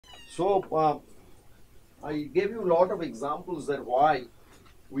So I gave you a lot of examples that why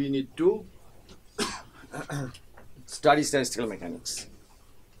we need to study statistical mechanics.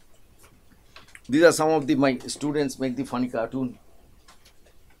 These are some of my students make the funny cartoon,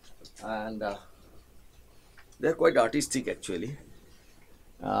 and they're quite artistic actually,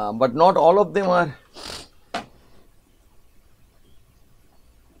 but not all of them are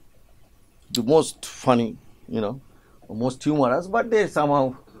the most funny, most humorous, but they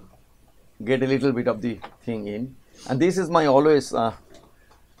somehow get a little bit of the thing in. And this is my always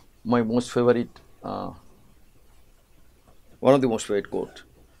my most favorite, one of the most favorite quote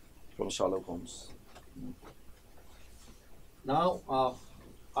from Sherlock Holmes. Now,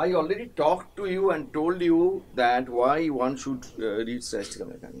 I already talked to you and told you that why one should read statistical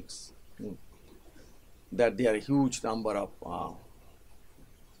mechanics. That there are a huge number of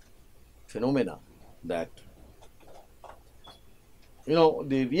phenomena that,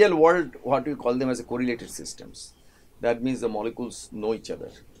 the real world, what we call them as a correlated systems. That means the molecules know each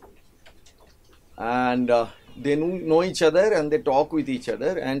other. And they know each other and they talk with each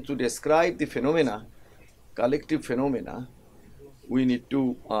other, and to describe the phenomena, collective phenomena, we need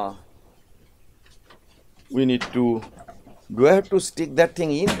to, do I have to stick that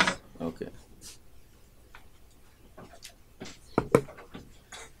thing in? Okay.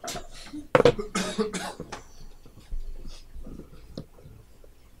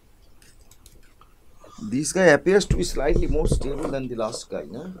 This guy appears to be slightly more stable than the last guy,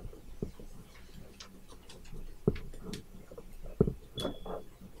 no?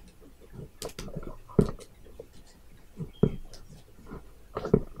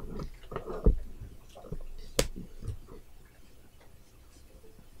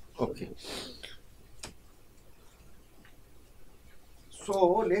 Okay.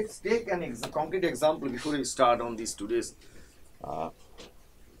 So let's take an concrete example before we start on this today's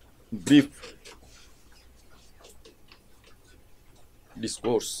brief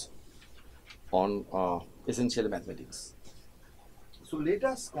discourse on essential mathematics. So let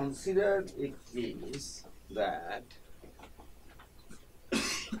us consider a case that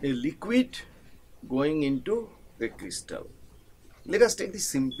a liquid going into a crystal. Let us take the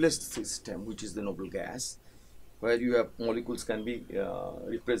simplest system, which is the noble gas, where you have molecules can be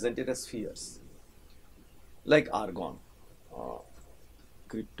represented as spheres, like argon,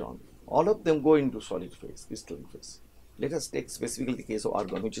 krypton. All of them go into solid phase, crystalline phase. Let us take specifically the case of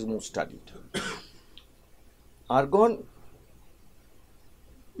argon, which is most studied. Argon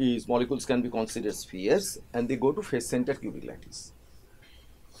is molecules can be considered spheres, and they go to face-centered cubic lattice.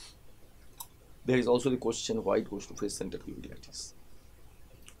 There is also the question why it goes to face-centered cubic lattice.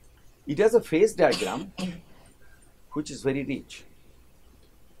 It has a phase diagram which is very rich.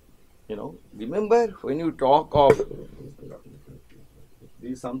 Remember when you talk of,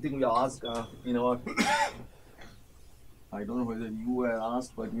 this is something we ask in our, I don't know whether you were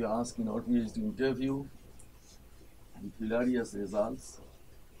asked, but we asked in our PhD interview with hilarious results.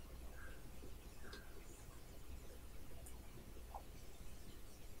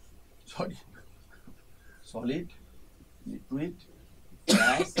 Sorry. Solid, liquid,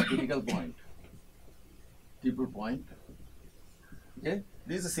 gas, critical point, triple point. Okay,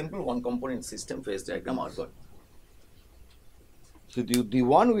 this is a simple one component system, phase diagram argon. So the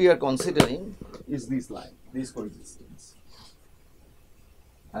one we are considering is this line, this coexistence.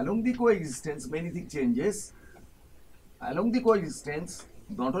 Along the coexistence, many things changes. Along the coexistence,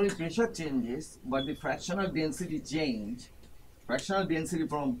 not only pressure changes, but the fractional density change. Fractional density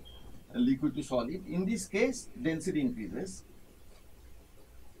from liquid to solid. In this case, density increases.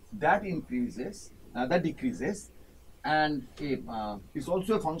 That increases, that decreases, and it's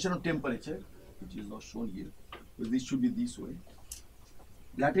also a function of temperature, which is not shown here. So this should be this way.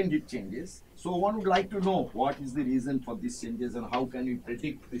 That indeed changes. So one would like to know what is the reason for these changes and how can we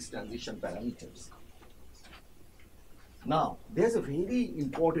predict these transition parameters. Now, there's a very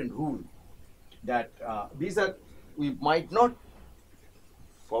important rule that we might not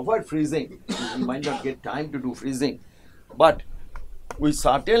forward freezing, we might not get time to do freezing, but we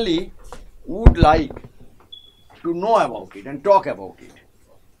certainly would like to know about it and talk about it.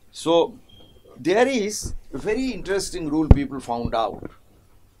 So there is a very interesting rule people found out.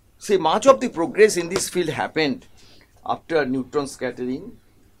 See, much of the progress in this field happened after neutron scattering,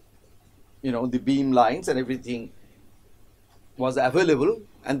 the beam lines and everything was available,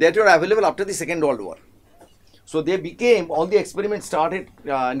 and that were available after the Second World War. So they became, all the experiments started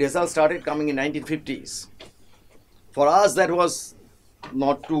and results started coming in 1950s. For us, that was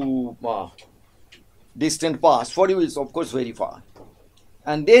not too distant past. For you, it's of course very far.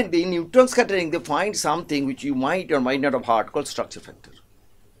 And then the neutron scattering, they find something which you might or might not have heard called structure factor.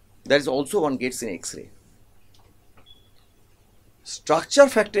 That is also one gets in X-ray. Structure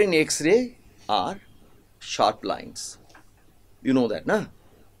factor in X-ray are sharp lines. You know that, na?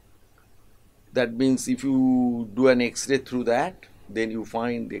 That means if you do an X-ray through that, then you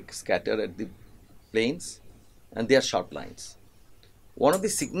find they scatter at the planes and they are sharp lines. One of the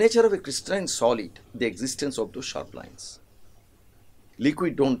signature of a crystalline solid, the existence of those sharp lines.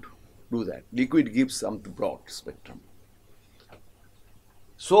 Liquid don't do that. Liquid gives some broad spectrum.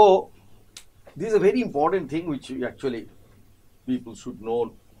 So, this is a very important thing which actually people should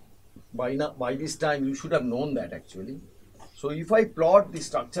know. By this time you should have known that actually. So, if I plot the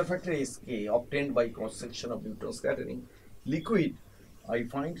structure factor Sk obtained by cross section of neutron scattering, liquid, I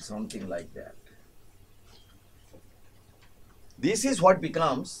find something like that. This is what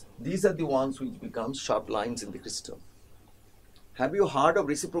becomes, these are the ones which become sharp lines in the crystal. Have you heard of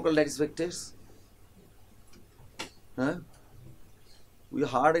reciprocal lattice vectors? Huh? We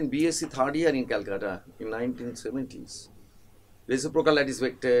heard in BSc third year in Calcutta in 1970s. Reciprocal lattice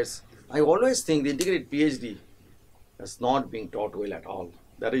vectors. I always think the integrated PhD has not been taught well at all.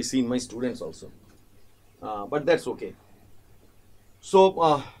 That I see in my students also. But that's okay.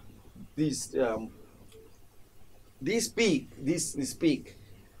 So this peak,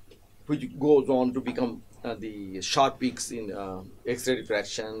 which goes on to become the sharp peaks in X-ray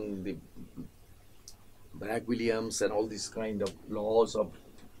diffraction, the Bragg-Williams and all these kind of laws of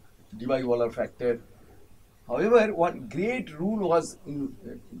Debye-Waller factor. However, one great rule was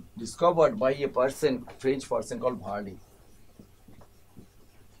discovered by a person, French person called Vardy.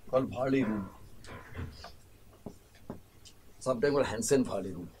 Called Vardy rule. Sometimes called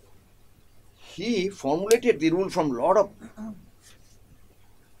Hansen-Vardy rule. He formulated the rule from a lot of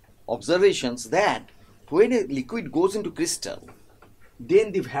observations that when a liquid goes into crystal,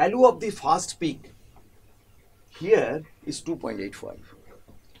 then the value of the fast peak here is 2.85.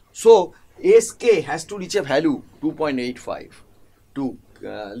 So, Sk has to reach a value 2.85 to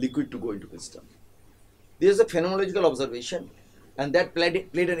liquid to go into crystal. This is a phenomenological observation, and that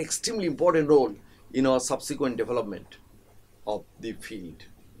played an extremely important role in our subsequent development of the field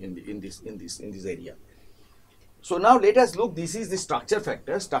in this area. So now let us look. This is the structure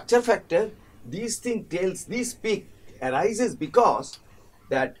factor. Structure factor. This thing tells this peak arises because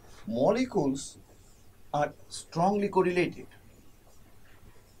that molecules are strongly correlated.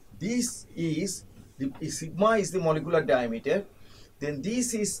 This is the sigma is the molecular diameter. Then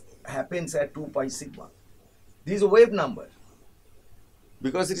this happens at 2 pi sigma. This is a wave number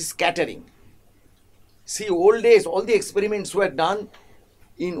because it is scattering. See, old days all the experiments were done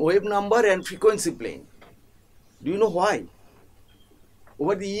in wave number and frequency plane. Do you know why?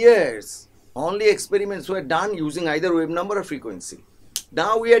 Over the years, only experiments were done using either wave number or frequency.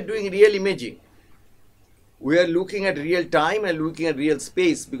 Now we are doing real imaging. We are looking at real time and looking at real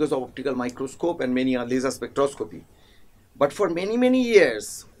space because of optical microscope and many laser spectroscopy. But for many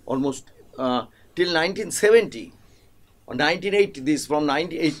years, almost till 1970 or 1980, this from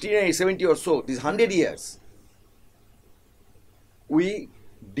 1870 or so, these 100 years, we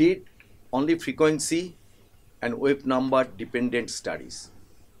did only frequency and wave number dependent studies.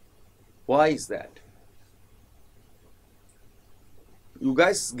 Why is that? You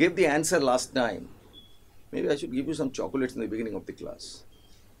guys gave the answer last time. Maybe I should give you some chocolates in the beginning of the class.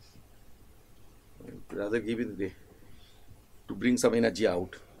 I'd rather give you the to bring some energy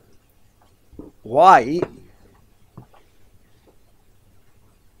out. Why?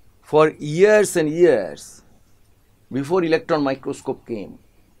 For years and years, before electron microscope came,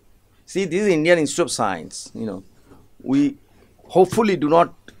 see, this is Indian Institute of Science. You know, we hopefully do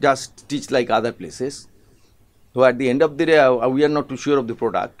not just teach like other places. So at the end of the day, we are not too sure of the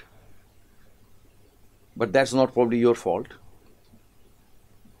product. But that's not probably your fault.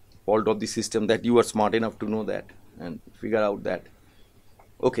 Fault of the system that you are smart enough to know that and figure out that.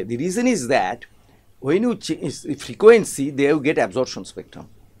 Okay, the reason is that when you change the frequency, there you get absorption spectrum.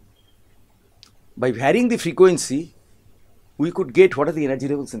 By varying the frequency, we could get what are the energy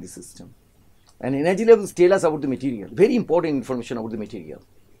levels in the system. And energy levels tell us about the material. Very important information about the material.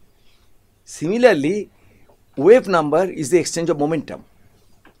 Similarly, wave number is the exchange of momentum.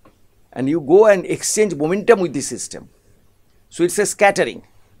 And you go and exchange momentum with the system. So it's a scattering.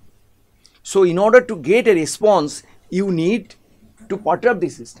 So in order to get a response, you need to perturb the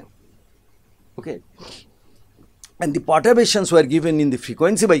system. Okay. And the perturbations were given in the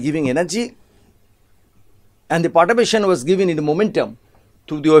frequency by giving energy, and the perturbation was given in the momentum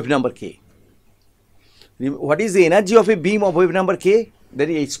through the wave number k. What is the energy of a beam of wave number k? That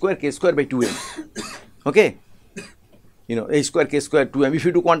is h square k square by 2m. Okay. You know, h square, k square, 2m. If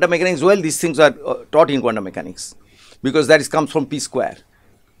you do quantum mechanics, well, these things are taught in quantum mechanics because that comes from p square.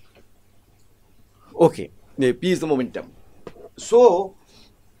 Okay, the P is the momentum. So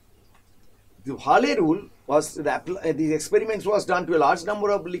the Hale rule was the experiments was done to a large number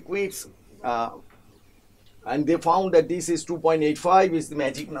of liquids, and they found that this is 2.85 is the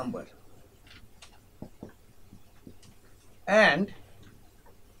magic number. And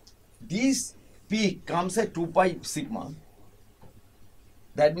this peak comes at 2 pi sigma.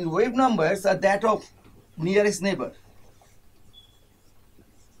 That means wave numbers are that of nearest neighbor.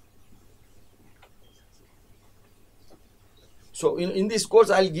 So in this course,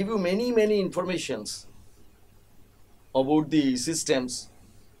 I'll give you many informations about the systems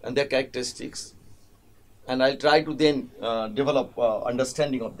and their characteristics, and I'll try to then develop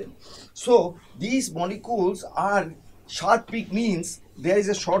understanding of them. So these molecules are sharp peak means there is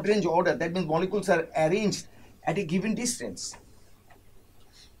a short range order. That means molecules are arranged at a given distance,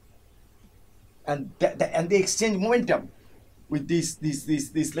 and they exchange momentum with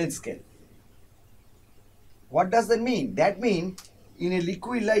this length scale. What does that mean? That means in a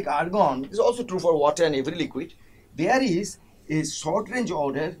liquid like argon, this is also true for water and every liquid, there is a short range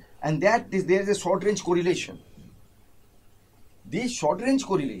order, and there is a short range correlation. This short range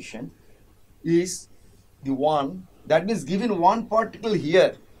correlation is the one, that means given one particle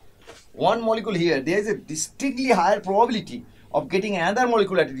here, one molecule here, there is a distinctly higher probability of getting another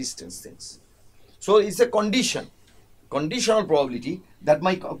molecule at a distance. So it's a conditional probability that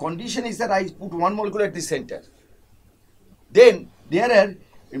my condition is that I put one molecule at the center. Then there are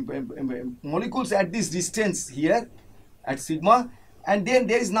molecules at this distance here at sigma, and then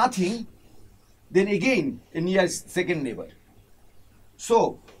there is nothing, then again a near second neighbor.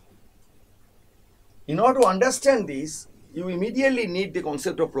 So in order to understand this, you immediately need the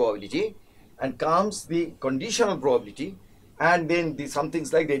concept of probability, and comes the conditional probability, and then some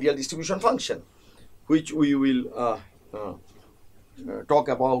things like radial distribution function, which we will talk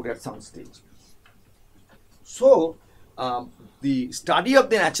about at some stage. So the study of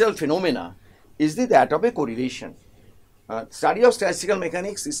the natural phenomena is that of a correlation. Study of statistical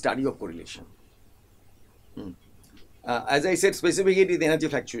mechanics is study of correlation. As I said, specific heat is energy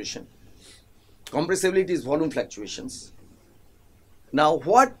fluctuation. Compressibility is volume fluctuations. Now,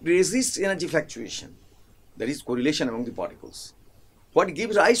 what resists energy fluctuation? That is correlation among the particles. What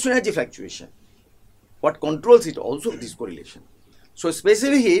gives rise to energy fluctuation? What controls it? Also this correlation. So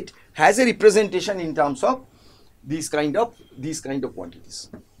specific heat has a representation in terms of these kind of quantities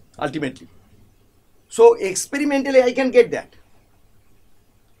ultimately. So experimentally I can get that.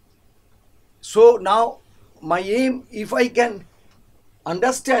 So now my aim, if I can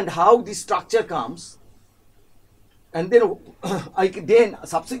understand how this structure comes, and then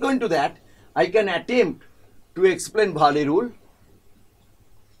subsequent to that I can attempt to explain Hale rule,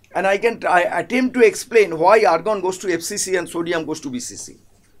 and I can attempt to explain why argon goes to FCC and sodium goes to BCC.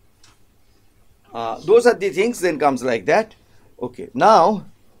 Those are the things. Then comes like that. Okay, now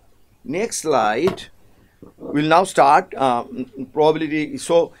next slide. We'll now start probability.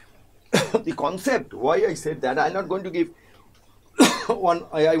 So the concept, why I said that, I'm not going to give one.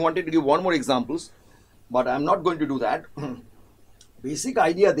 I wanted to give one more examples, but I'm not going to do that. Basic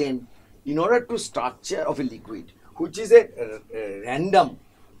idea then, in order to structure of a liquid, which is a random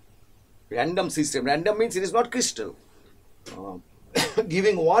system. Random means it is not crystal.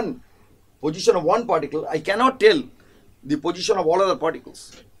 Giving one position of one particle, I cannot tell the position of all other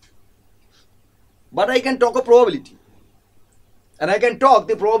particles. But I can talk of probability. And I can talk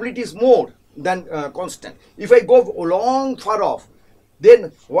the probability is more than constant. If I go long far off,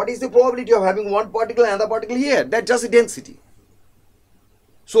 then what is the probability of having one particle and another particle here? That's just a density.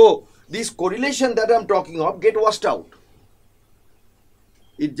 So this correlation that I'm talking of get washed out.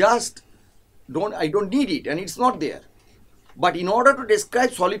 It just I don't need it, and it's not there. But in order to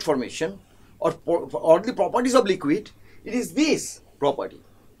describe solid formation or the properties of liquid, it is this property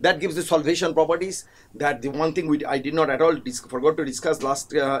that gives the solvation properties. That the one thing I did not at all forgot to discuss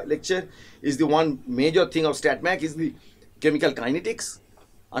last lecture is the one major thing of StatMech is the chemical kinetics,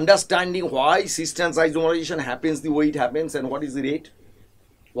 understanding why cis-trans isomerization happens the way it happens and what is the rate,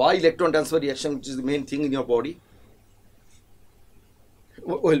 why electron transfer reaction, which is the main thing in your body,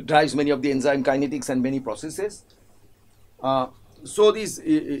 drives many of the enzyme kinetics and many processes. So this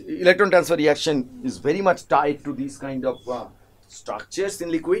electron transfer reaction is very much tied to these kind of structures in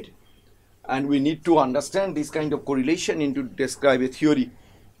liquid, and we need to understand this kind of correlation into describe a theory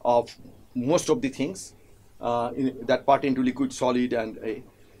of most of the things that part into liquid, solid, and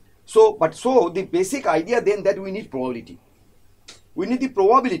so the basic idea then that we need probability. We need the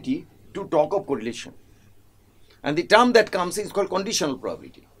probability to talk of correlation, and the term that comes in is called conditional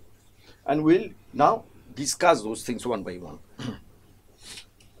probability, and we'll now discuss those things one by one.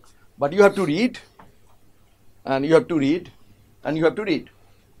 But you have to read and you have to read, and you have to read.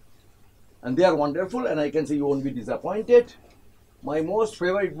 And they are wonderful, and I can say you won't be disappointed. My most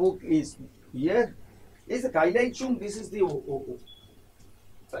favorite book is here. Is the Kailai Chung? This is the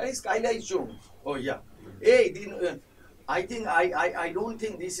where is Kailai Chung? Oh yeah. Hey, I think I don't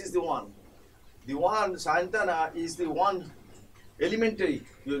think this is the one. The one Santana is the one elementary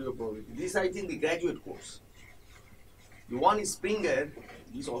probability. This I think the graduate course. The one is Springer.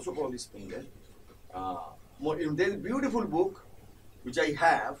 This is also probably Springer. There's a beautiful book which I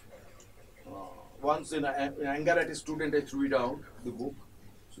have. Once in anger at a student, I threw it out, the book.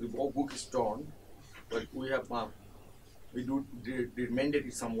 So the book is torn. But we have mended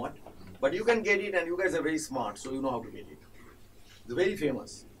it somewhat. But you can get it, and you guys are very smart, so you know how to get it. It's very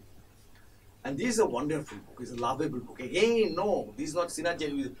famous. And this is a wonderful book. It's a lovable book. Again, no, this is not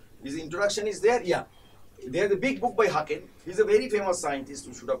Synergetics. His introduction is there. Yeah. There's a big book by Haken. He's a very famous scientist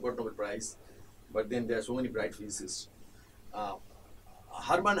who should have got Nobel Prize. But then there are so many bright physicists.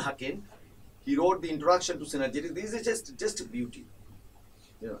 Hermann Haken, he wrote the introduction to Synergetics. This is just a beauty.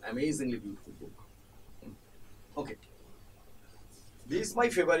 Amazingly beautiful book. Okay. This is my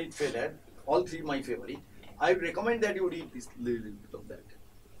favorite feather. All three my favorite. I recommend that you read this little bit of that.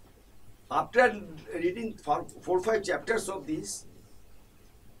 After reading 4 or 5 chapters of this,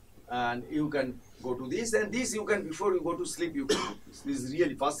 and you can go to this, and this you can, before you go to sleep, you can do this. This is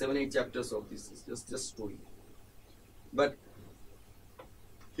really first 7 or 8 chapters of this. It's just story. But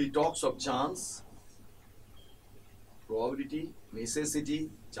he talks of chance, probability, necessity,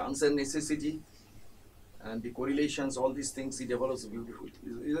 chance and necessity, and the correlations, all these things he develops beautifully.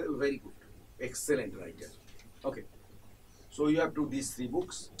 He's a very good, excellent writer. Okay. So you have to these 3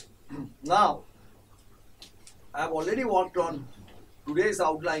 books. Now, I have already worked on today's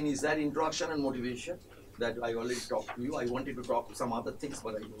outline is that introduction and motivation that I already talked to you. I wanted to talk to some other things,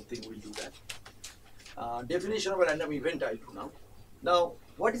 but I don't think we'll do that. Definition of a random event I'll do now. Now,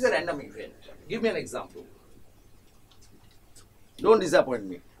 what is a random event? Give me an example. Don't disappoint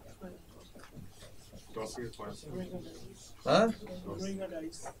me. Huh?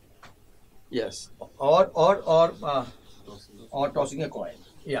 Yes. Or tossing a coin.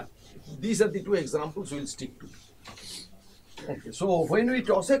 Yeah. These are the 2 examples we'll stick to. Okay. So when we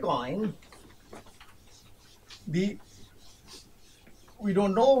toss a coin, we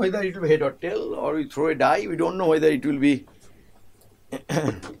don't know whether it will be head or tail, or we throw a die. We don't know whether it will be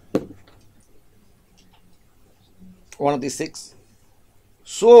one of the 6.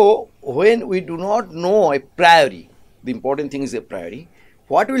 So when we do not know a priori, the important thing is a priori,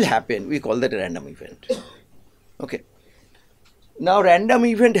 what will happen? We call that a random event. Okay. Now random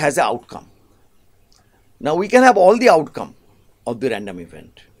event has an outcome. Now we can have all the outcome of the random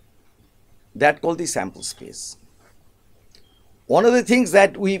event. That called the sample space. One of the things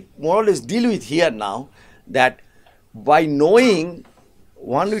that we more or less deal with here now, that by knowing,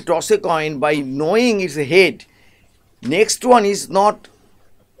 when we toss a coin, by knowing it's a head, next one is not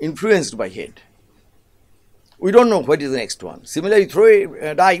influenced by head. We don't know what is the next one. Similarly, throw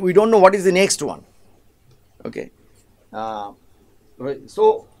a die, we don't know what is the next one. Okay.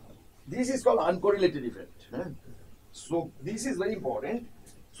 So this is called uncorrelated event. So this is very important.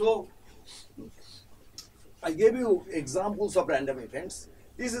 So I gave you examples of random events.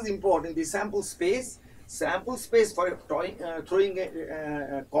 This is important. The sample space for throwing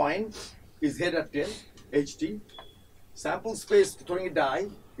a coin is head or tail, HT. Sample space throwing a die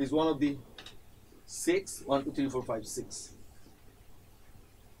is one of the 6, 1, 2, 3, 4, 5, 6.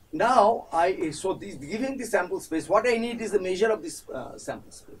 Now, giving the sample space, what I need is the measure of this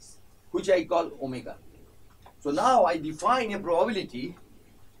sample space, which I call omega. So now I define a probability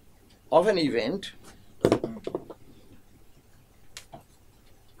of an event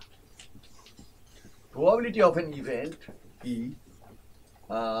E,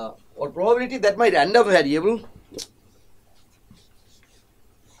 or probability that my random variable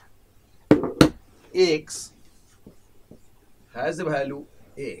x has a value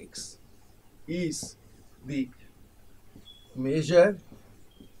x is the measure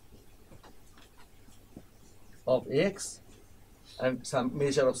of x and some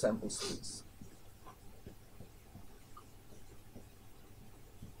measure of sample space.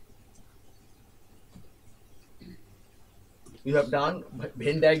 You have done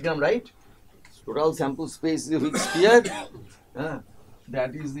Venn diagram, right? Total sample space is a big sphere.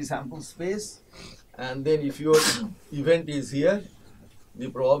 That is the sample space. And then if your event is here, the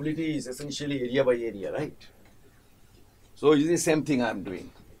probability is essentially area by area, right? So it's the same thing I am doing.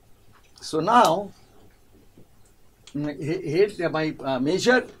 So now, my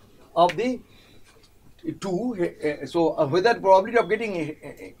measure of the 2, so whether probability of getting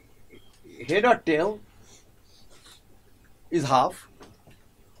head or tail is half.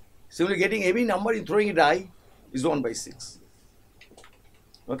 Similarly, getting any number in throwing a die is 1 by 6.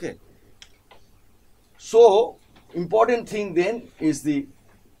 Okay. So, important thing then is the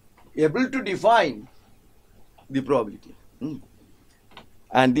able to define the probability.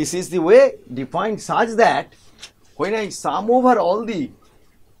 And this is the way defined such that when I sum over all the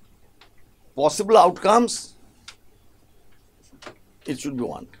possible outcomes, it should be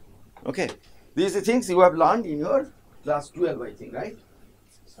 1. Okay. These are the things you have learned in your class 12, I think, right?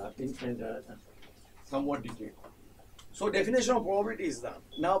 Somewhat detailed. So, definition of probability is done.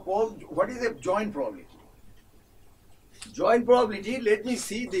 Now, what is a joint probability? Joint probability, let me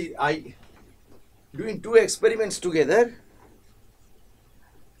see I doing 2 experiments together.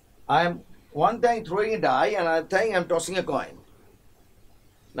 I am one time throwing a die and another time I am tossing a coin.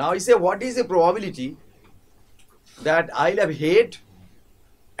 Now, I say what is the probability that I'll have head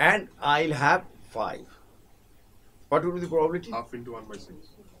and I'll have 5? What would be the probability? Half into 1 by 6.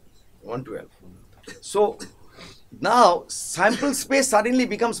 112. So, now sample space suddenly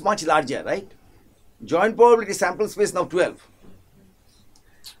becomes much larger, right? Joint probability sample space now 12.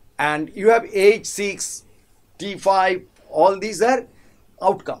 And you have H6, T5, all these are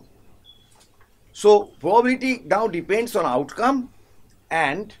outcome. So, probability now depends on outcome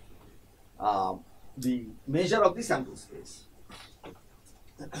and the measure of the sample space.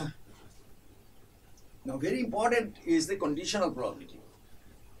 Now, very important is the conditional probability.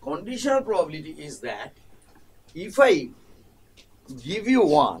 Conditional probability is that if I give you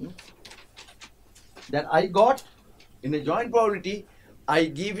one that I got in a joint probability,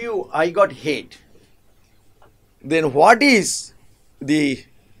 I got head, then what is the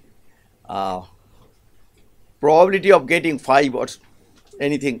probability of getting 5 or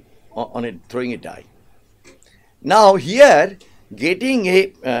anything on it, throwing a die? Now here getting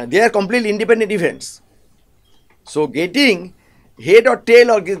they are completely independent events. So getting head or tail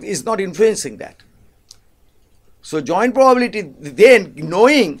is not influencing that. So joint probability, then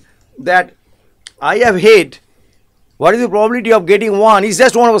knowing that I have head, what is the probability of getting 1 is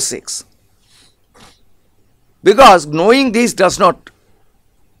just 1 over 6. Because knowing this does not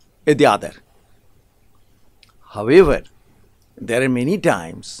the other. However, there are many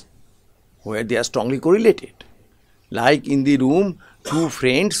times where they are strongly correlated. Like in the room, 2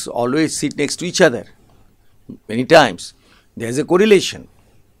 friends always sit next to each other. Many times there is a correlation.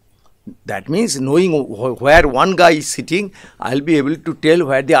 That means knowing where one guy is sitting, I will be able to tell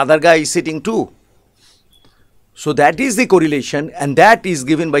where the other guy is sitting too. So that is the correlation, and that is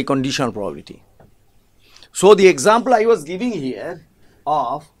given by conditional probability. So the example I was giving here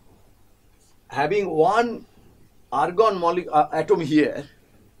of having one argon atom here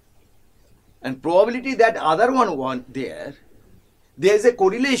and probability that other one there is a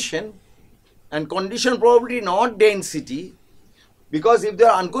correlation, and conditional probability not density, because if they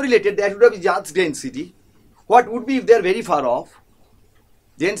are uncorrelated that would have just density. What would be if they are very far off?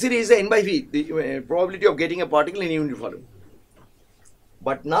 Density is the n by v, the probability of getting a particle in unit volume.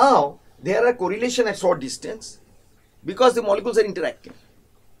 But now there are correlation at short distance because the molecules are interacting.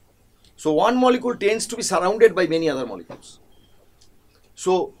 So one molecule tends to be surrounded by many other molecules.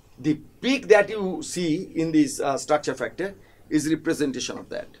 So the peak that you see in this structure factor is representation of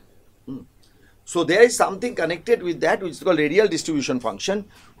that. So there is something connected with that which is called radial distribution function,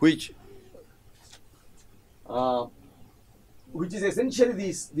 which is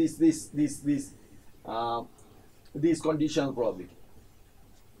essentially this conditional probability.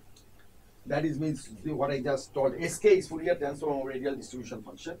 That is means what I just told. SK is Fourier transform of radial distribution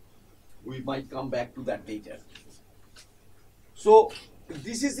function. We might come back to that later. So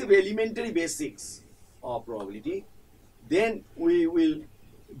this is the elementary basics of probability. Then we will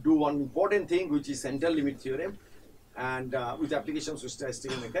do one important thing, which is central limit theorem, and with applications to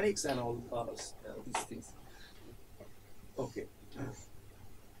statistical mechanics and all these things. Okay.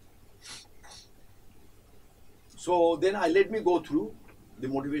 So then let me go through the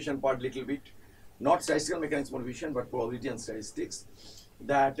motivation part little bit, not statistical mechanics motivation, but probability and statistics.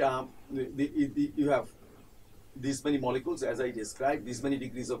 That you have these many molecules, as I described, these many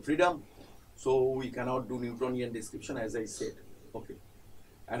degrees of freedom. So we cannot do Newtonian description, as I said. Okay.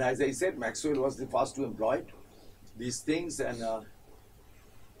 And as I said, Maxwell was the first to employ these things. And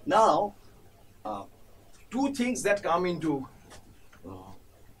now, 2 things that come into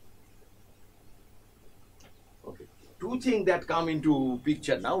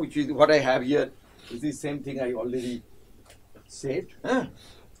picture now, which is what I have here, is the same thing I already said.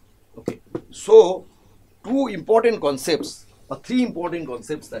 Okay. So 2 important concepts, or 3 important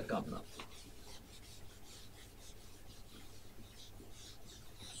concepts that come now.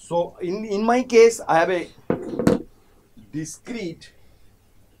 So in my case, I have a discrete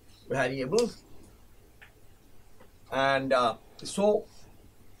variable, and so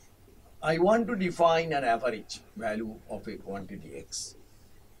I want to define an average value of a quantity x.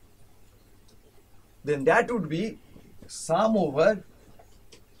 Then that would be sum over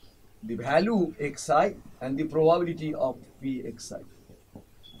the value xi and the probability of pxi.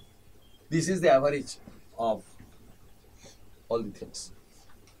 This is the average of all the things.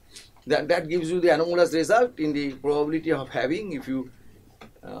 That gives you the anomalous result in the probability of having. If you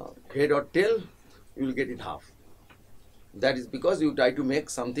head or tail, you will get it half. That is because you try to make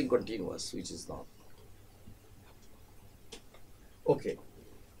something continuous, which is not. Okay.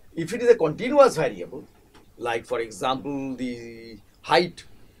 If it is a continuous variable, like for example the height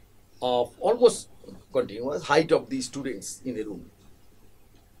of, almost continuous, height of the students in a room.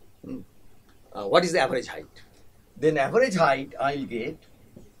 What is the average height? Then average height I will get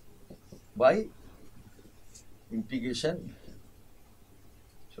by integration,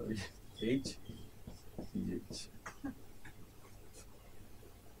 h,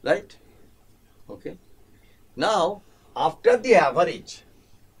 right? Okay. Now, after the average,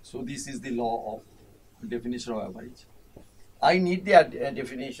 so this is the law of definition of average. I need the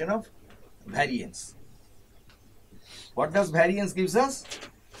definition of variance. What does variance gives us?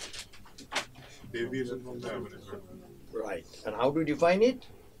 Deviation from the average. Right. And how do you define it?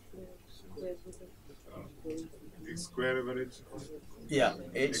 The square average. Yeah,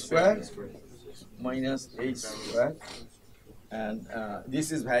 h square minus h square, and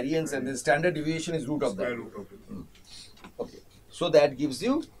this is variance, and the standard deviation is root of that. Okay, so that gives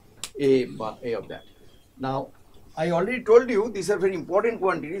you a of that. Now, I already told you these are very important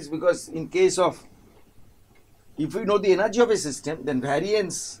quantities, because in case of, if we know the energy of a system, then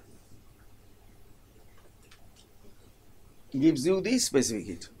variance gives you the specific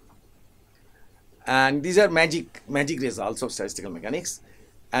heat. And these are magic results of statistical mechanics.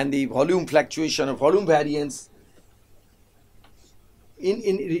 And the volume fluctuation or volume variance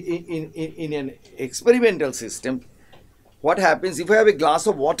in an experimental system, what happens if I have a glass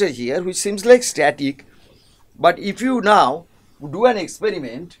of water here, which seems like static, but if you now do an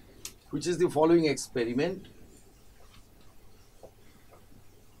experiment, which is the following experiment,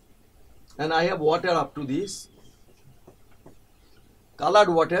 and I have water up to this, colored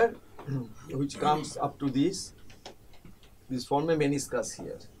water, which comes up to this form a meniscus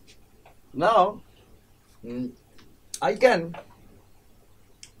here. Now, I can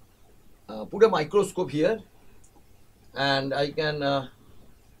put a microscope here, and I can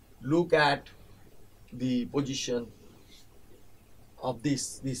look at the position of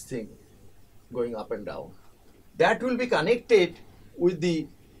this thing going up and down. That will be connected with the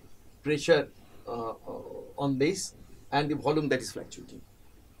pressure on this and the volume that is fluctuating.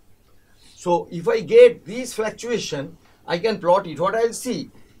 So if I get this fluctuation, I can plot it. What I will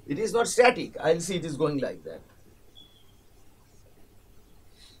see, it is not static. I will see it is going like that.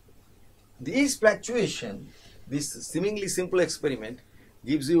 This fluctuation, this seemingly simple experiment,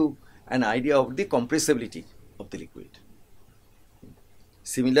 gives you an idea of the compressibility of the liquid.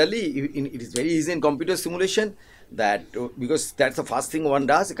 Similarly, it is very easy in computer simulation, that because that's the first thing one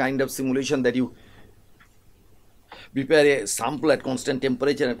does, a kind of simulation that you prepare a sample at constant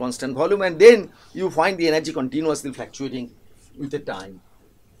temperature and constant volume, and then you find the energy continuously fluctuating with the time.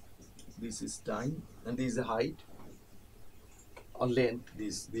 This is time, and this is the height or length.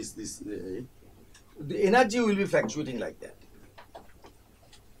 The energy will be fluctuating like that.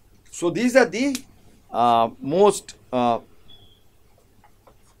 So these are the most.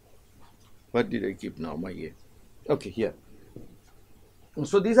 What did I keep now? Okay, here.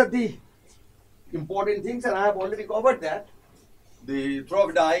 So these are the important things, and I have already covered that. The throw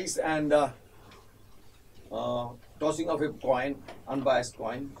of dice and tossing of a coin, unbiased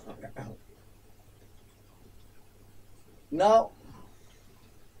coin. Now,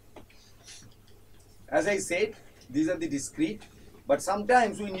 as I said, these are the discrete, but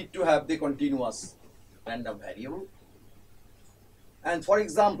sometimes we need to have the continuous random variable. And for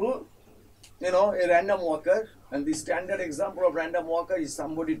example, you know, a random walker, and the standard example of random walker is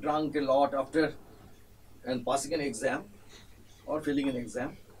somebody drunk a lot after and passing an exam or failing an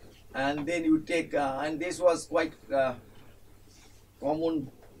exam, and then you take and this was quite common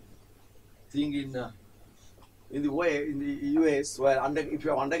thing in the US, where if you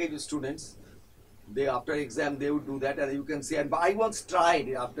have undergraduate students, they after exam they would do that, and you can see. And I once tried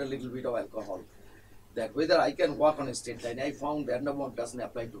after a little bit of alcohol that whether I can walk on a straight line. I found random walk doesn't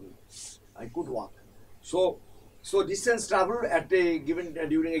apply to me. I could walk. So distance travel at a given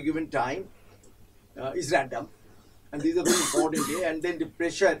during a given time is random, and these are very important here. And then the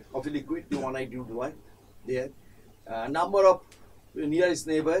pressure of a liquid, the one I do there, number of nearest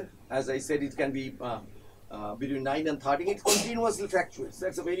neighbor, as I said, it can be between 9 and 13. It continuously fluctuates.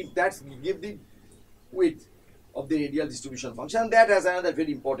 That's give the width of the radial distribution function. That has another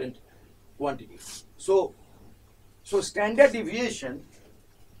very important quantity. So standard deviation,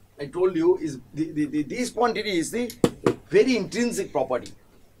 I told you, is this quantity is the very intrinsic property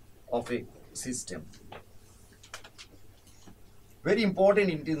of a system. Very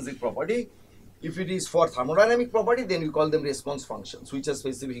important intrinsic property. If it is for thermodynamic property, then we call them response functions, which are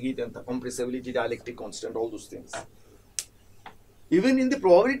specific heat and compressibility, dielectric constant, all those things. Even in the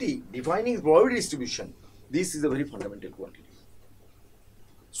probability, defining the probability distribution, this is a very fundamental quantity.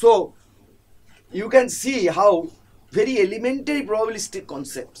 So you can see how very elementary probabilistic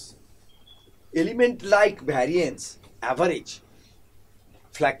concepts, element like variance, average,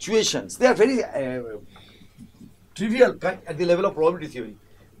 fluctuations, they are very trivial at the level of probability theory,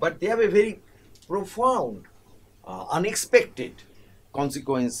 but they have a very profound, unexpected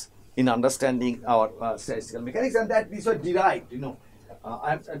consequence in understanding our statistical mechanics, and that these are derived. You know,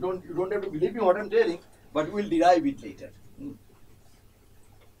 you don't have to believe me what I'm telling, but we'll derive it later.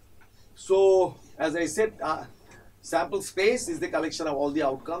 So, as I said, sample space is the collection of all the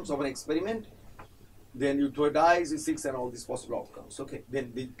outcomes of an experiment. Then you throw dice, C6, and all these possible outcomes. Okay.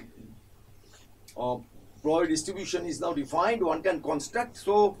 Then the probability distribution is now defined. One can construct.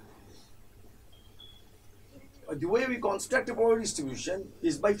 So the way we construct a probability distribution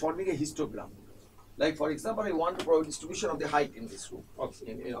is by forming a histogram. Like, for example, I want a probability distribution of the height in this room, of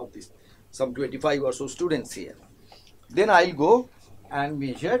this some 25 or so students here. Then I'll go and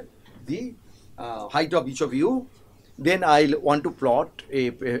measure the height of each of you. Then I'll want to plot a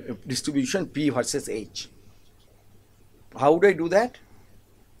distribution P versus H. How do I do that?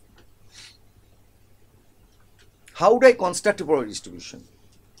 How do I construct a probability distribution?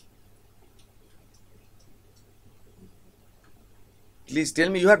 Please tell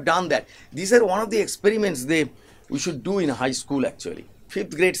me you have done that. These are one of the experiments we should do in high school actually.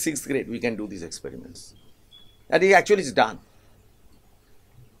 5th grade, 6th grade, we can do these experiments. And it actually is done.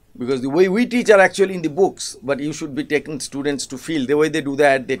 Because the way we teach are actually in the books, but you should be taking students to field. The way they do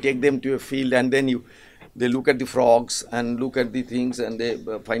that, they take them to a field and then they look at the frogs and look at the things and they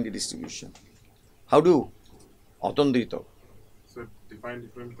find the distribution. How do? Atondrito. So define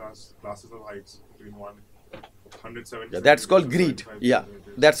different classes of heights between 170. Yeah, that's called grid. Yeah,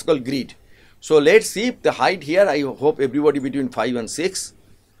 that's called grid. So let's see if the height here, I hope everybody between 5 and 6.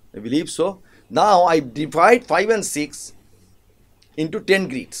 I believe so. Now I divide 5 and 6 into 10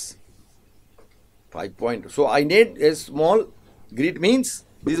 grids. 5 point. So I need a small grid, means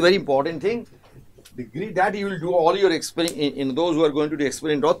this is a very important thing. The grid that you will do all your experiment in those who are going to do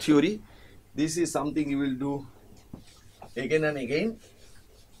experiment or theory. This is something you will do again and again.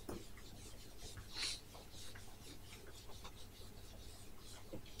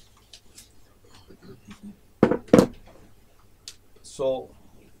 So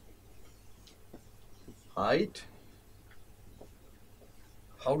height.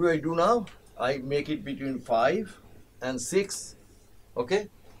 How do I do now? I make it between 5 and 6. Okay.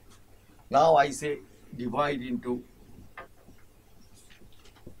 Now I say divide into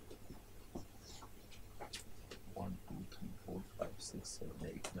 1, 2, 3, 4, 5, 6, 7,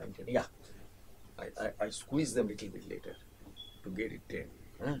 8, 9, 10. Yeah. I squeeze them a little bit later to get it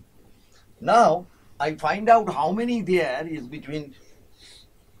 10. Now I find out how many there is between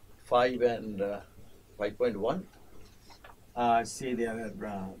 5 and 5.1. Say there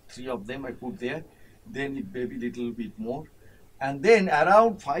are 3 of them I put there, then it may be little bit more, and then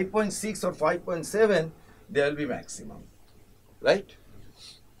around 5.6 or 5.7 there will be maximum, right?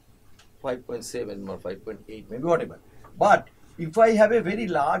 5.7 or 5.8, maybe whatever. But if I have a very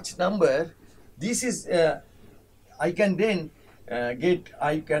large number, this is I can then get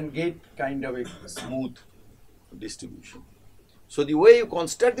kind of a smooth distribution. So the way you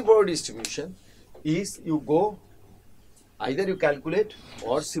construct the probability distribution is you go, either you calculate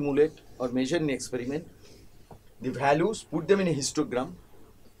or simulate or measure in experiment the values, put them in a histogram,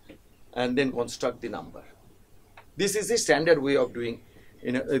 and then construct the number. This is the standard way of doing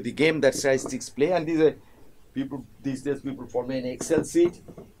the game that statistics play, and these days people form an Excel sheet,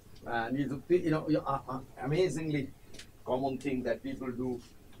 and amazingly common thing that people do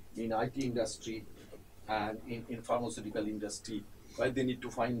in IT industry and in pharmaceutical industry, where they need to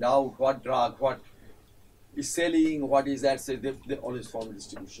find out what drug, what is selling, what is that, so they always form a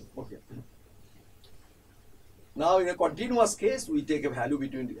distribution. Okay. Now in a continuous case, we take a value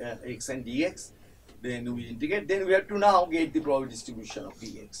between x and dx, then we integrate, then we have to now get the probability distribution of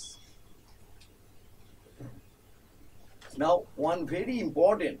dx. Now one very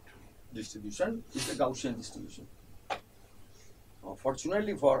important distribution is the Gaussian distribution.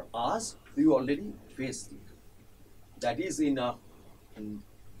 Fortunately for us, we already faced it. That is in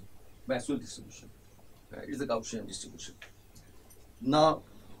Maxwell distribution. It is a Gaussian distribution. Now,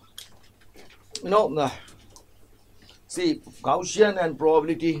 see, Gaussian and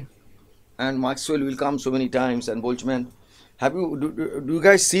probability and Maxwell will come so many times, and Boltzmann. Do you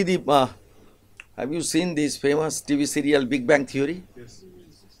guys see the? Have you seen this famous TV serial Big Bang Theory? Yes.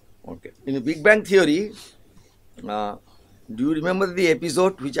 Okay. In the Big Bang Theory, do you remember the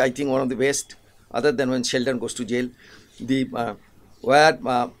episode, which I think one of the best, other than when Sheldon goes to jail, where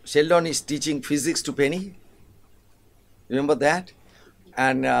Sheldon is teaching physics to Penny? Remember that?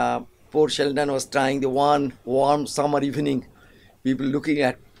 And poor Sheldon was trying the one warm summer evening, people looking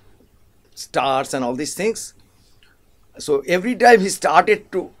at stars and all these things. So every time he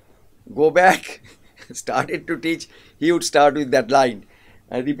started to go back, started to teach, he would start with that line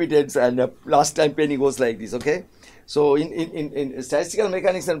and repeat it. And last time Penny goes like this, okay? So in statistical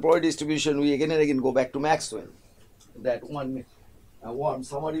mechanics and probability distribution, we again and again go back to Maxwell. That one warm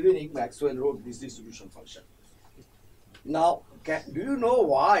summer evening, Maxwell wrote this distribution function. Now, do you know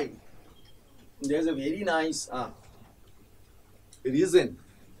why? There's a very nice reason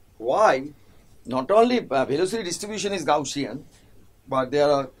why not only velocity distribution is Gaussian, but there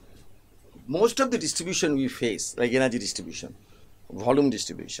are most of the distribution we face, like energy distribution, volume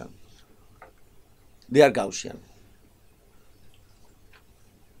distribution, they are Gaussian.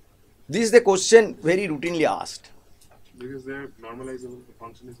 This is the question very routinely asked. Because they are normalizable, the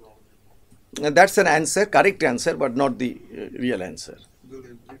function is wrong. That's an answer, correct answer, but not the real answer. The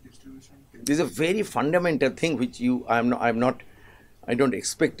Lagrange distribution. This is a very fundamental thing which I don't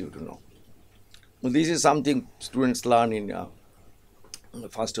expect you to know. This is something students learn in the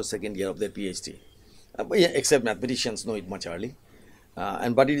first or second year of their PhD. Except mathematicians know it much early.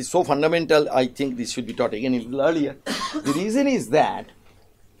 But it is so fundamental, I think this should be taught again a little earlier. The reason is that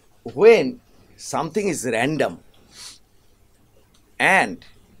when something is random and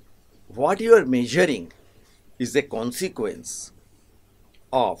what you are measuring is a consequence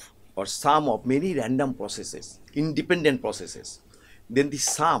of or sum of many random processes, independent processes, then the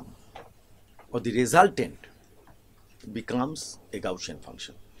sum or the resultant becomes a Gaussian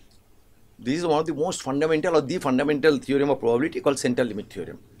function. This is one of the most fundamental or the fundamental theorem of probability called central limit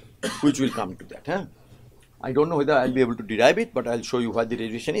theorem, which will come to that. Huh? I don't know whether I'll be able to derive it, but I'll show you what the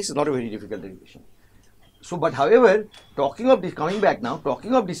derivation is. It's not a very difficult derivation. So, but however, coming back now,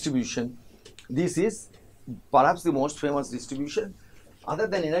 talking of distribution, this is perhaps the most famous distribution, other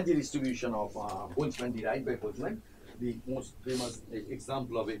than energy distribution of Boltzmann, derived by Boltzmann, the most famous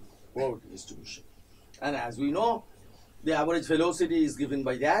example of a probability distribution. And as we know, the average velocity is given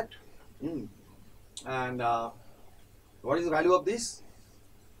by that. And what is the value of this?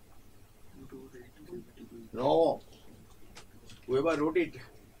 No. Whoever wrote it,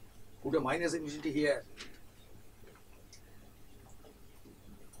 put a minus infinity here.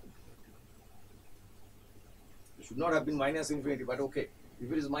 It should not have been minus infinity, but okay. If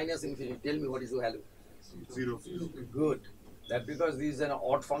it is minus infinity, tell me what is the value? 0. Good. That because this is an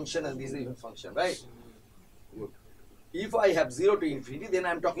odd function and this is an even function, right? Good. If I have 0 to infinity, then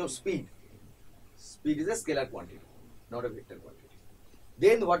I am talking of speed. Speed is a scalar quantity, not a vector quantity.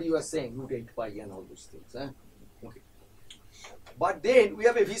 Then what you are saying, root 8 pi and all those things. Okay. But then we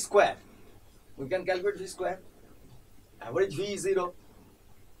have a v square. We can calculate v square. Average v is 0.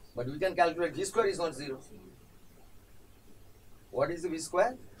 But we can calculate v square is not 0. What is the v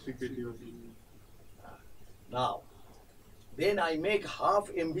square? 350. Now, then I make half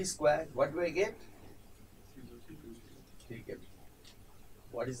mv square. What do I get? 3 kb.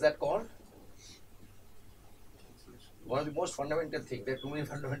 What is that called? One of the most fundamental things. There are too many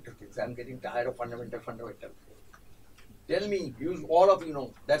fundamental things. I am getting tired of fundamental. Tell me, all of you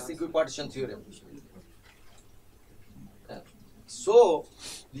know, that's the equipartition theorem. So,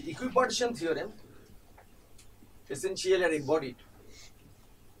 the equipartition theorem essentially are embodied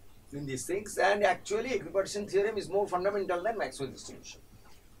in these things, and actually equipartition theorem is more fundamental than Maxwell distribution.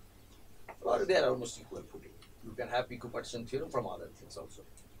 Or they are almost equal footing. You can have equipartition theorem from other things also.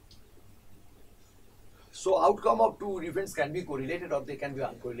 So outcome of two events can be correlated or they can be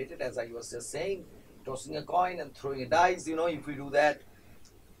uncorrelated, as I was just saying, tossing a coin and throwing a dice, if we do that,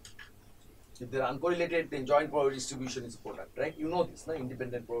 if they're uncorrelated, then joint probability distribution is a product, right? You know this,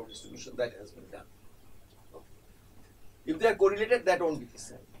 independent probability distribution, that has been done. Okay. If they are correlated, that won't be the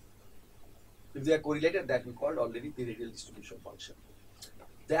same. If they are correlated, that we called already the radial distribution function.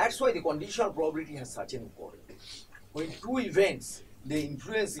 That's why the conditional probability has such an importance. When two events, they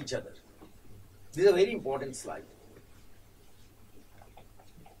influence each other. This is a very important slide.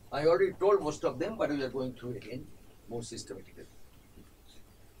 I already told most of them, but we are going through it again more systematically.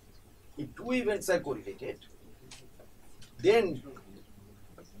 if two events are correlated, then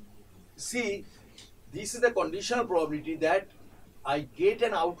see, this is the conditional probability that I get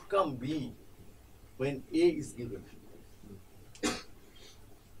an outcome B when A is given.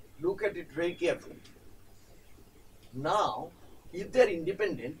 Look at it very carefully. Now, if they are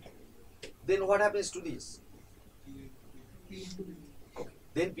independent, then what happens to this?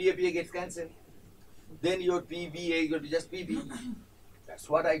 Then PA gets cancelled. Then your PBA is going to be just PB. That's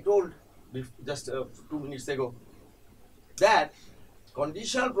what I told just 2 minutes ago. That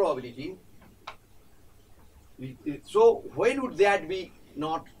conditional probability. So when would that be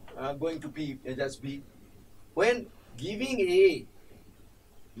not going to be just B? When giving A,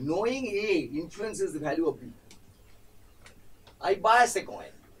 knowing A influences the value of B. I bias a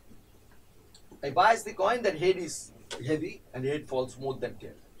coin. I bias the coin that head is heavy and head falls more than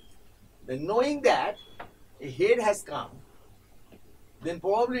tail. Then knowing that a head has come, then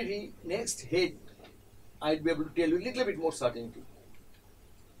probably next head I'll be able to tell you a little bit more certainty.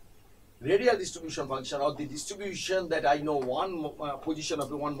 Radial distribution function, or the distribution that I know one position of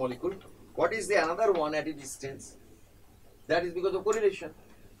the one molecule, what is the another one at a distance? That is because of correlation.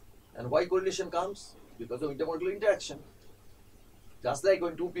 And why correlation comes? Because of intermolecular interaction. Just like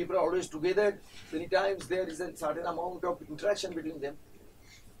when two people are always together, many times there is a certain amount of interaction between them.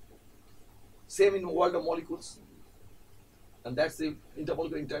 Same in the world of molecules. And that's the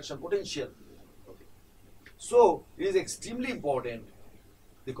intermolecular interaction potential. Okay. So it is extremely important.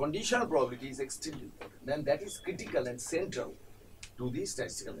 The conditional probability is extremely important. Then that is critical and central to the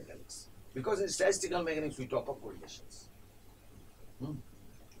statistical mechanics. Because in statistical mechanics we talk of correlations.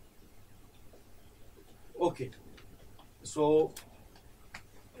 Okay. So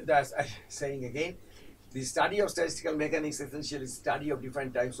that's saying again, the study of statistical mechanics essentially is study of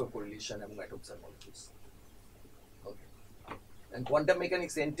different types of correlation among atoms and molecules. Okay. And quantum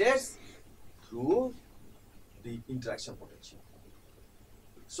mechanics enters through the interaction potential.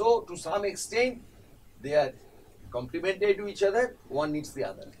 So to some extent, they are complementary to each other, one needs the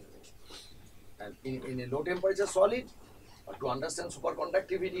other. And in a low temperature solid, to understand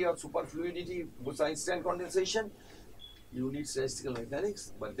superconductivity or superfluidity, Bose-Einstein condensation, you need statistical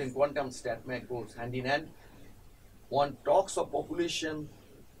mechanics, but then quantum stat mech goes hand in hand. One talks of population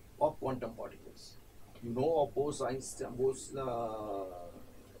of quantum particles. You know of Bose-Einstein,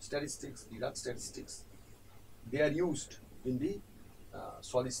 statistics, Dirac statistics. They are used in the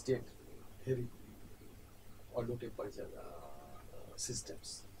solid state heavy or low temperature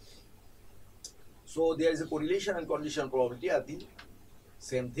systems. So there is a correlation and conditional probability are the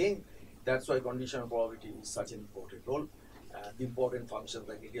same thing. That's why conditional probability is such an important role. The important functions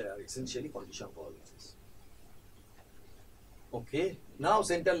like it are essentially conditional probabilities. Okay, now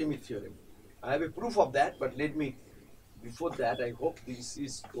central limit theorem. I have a proof of that, but let me, before that, I hope this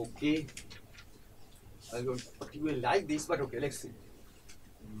is okay. I don't particularly like this, but okay, let's see.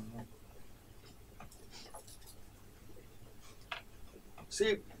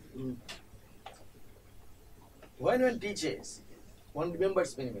 See, when one teaches, one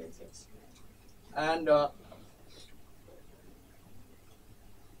remembers many things. And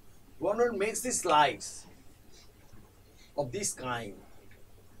one makes the slides of this kind,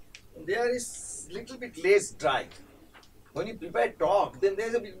 there is little bit less dry. When you prepare talk, then there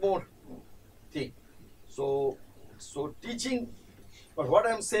is a bit more thing. So teaching, but what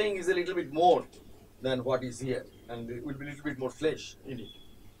I am saying is a little bit more than what is here, and there will be a little bit more flesh in it.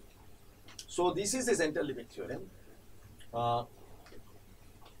 So this is the central limit theorem.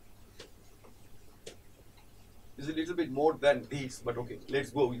 Is a little bit more than this, but okay, let's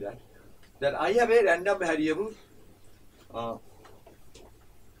go with that. That I have a random variable,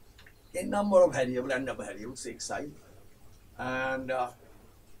 n number of random variables xi, and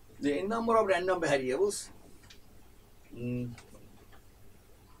the n number of random variables, and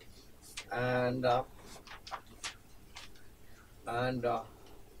the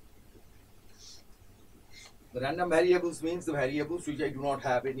random variables means the variables which I do not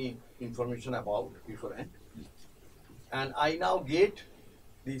have any information about beforehand. And I now get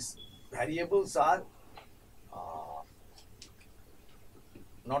these variables are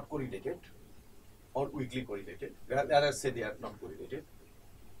not correlated or weakly correlated. Let us say they are not correlated.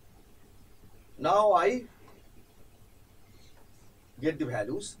 Now I get the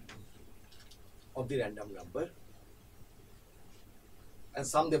values of the random number and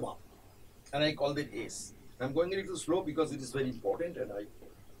sum them up, and I call that A's. I'm going a little slow because it is very important and I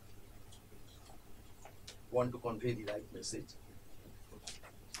want to convey the right message.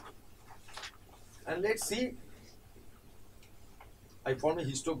 And let's see, I form a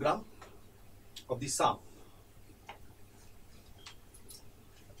histogram of the sum.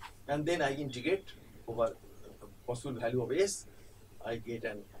 and then I integrate over possible value of S, I get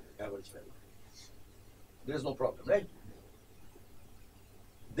an average value. There is no problem, right?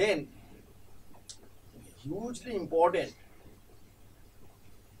 Then, hugely important,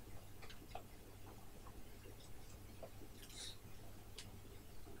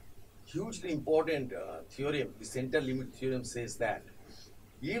 theorem, the central limit theorem says that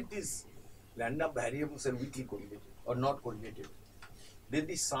if these random variables are weakly correlated or not correlated, then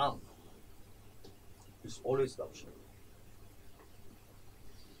the sum is always Gaussian.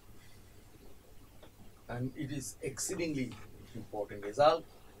 And it is exceedingly important result.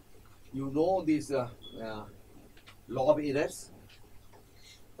 You know this law of errors.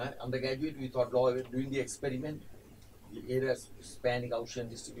 Undergraduate, we thought law of errors doing the experiment, the errors span Gaussian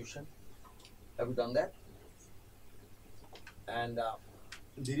distribution. Have you done that? And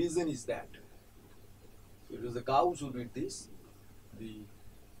the reason is that it was the Gauss who did this, the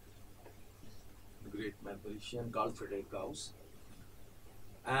great mathematician Carl Friedrich Gauss.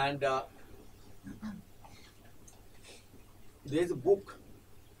 And there is a book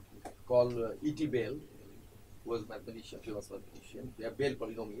called E.T. Bell, who was mathematician, famous mathematician. They are Bell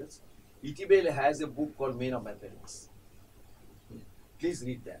polynomials. E.T. Bell has a book called Men of Mathematics. Please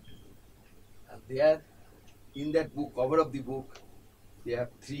read that. And there, in that book, cover of the book, they have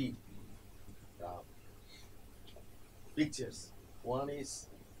three pictures. One is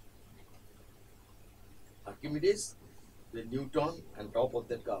Archimedes, then Newton, and top of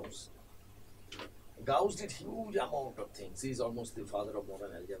that Gauss. Gauss did huge amount of things. He is almost the father of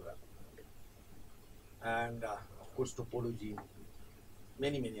modern algebra. And of course topology,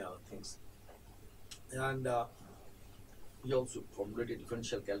 many other things. And he also formulated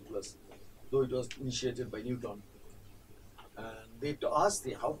differential calculus, though it was initiated by Newton. And they asked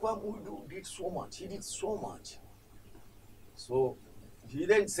him, how come we did so much? He did so much. So he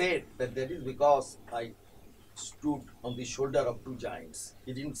then said that is because I stood on the shoulder of two giants.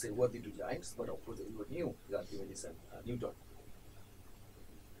 He didn't say what the two giants, but of course everyone knew Archimedes and Newton.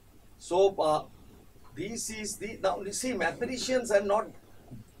 So this is the, now you see, mathematicians are not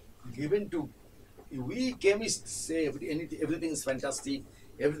given to, we chemists say everything is fantastic,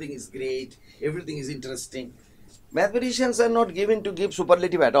 everything is great, everything is interesting. Mathematicians are not given to give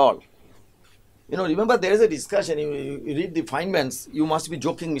superlative at all. You know, remember there is a discussion, you read the Feynman's, you must be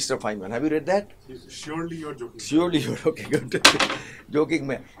joking, Mr. Feynman. Have you read that? Surely you're joking. Surely you're okay, good. Joking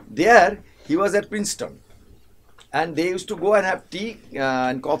man. There, he was at Princeton. And they used to go and have tea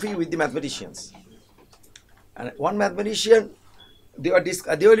and coffee with the mathematicians. And one mathematician, they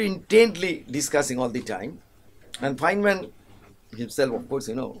were intently discussing all the time. And Feynman himself, of course,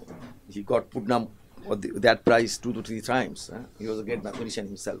 you know, he got Putnam or that prize 2 to 3 times. He was a great mathematician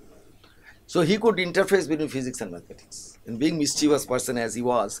himself. So he could interface between physics and mathematics. And being mischievous person as he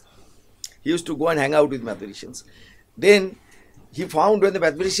was, he used to go and hang out with mathematicians. Then he found when the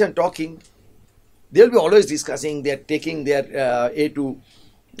mathematician talking, they will be always discussing, they are taking their A to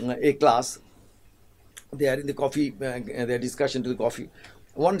A class. They are in the coffee, their discussion to the coffee.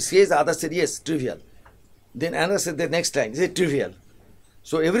 One says, the other said, yes, trivial. Then another said the next time, he said trivial.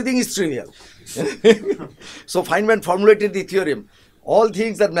 So everything is trivial. So Feynman formulated the theorem. All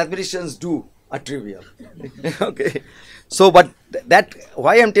things that mathematicians do are trivial. Okay. So, but that,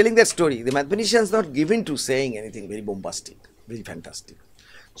 why I'm telling that story, the mathematician is not given to saying anything very bombastic, very fantastic.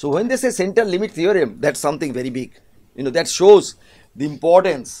 So when they say central limit theorem, that's something very big. You know, that shows the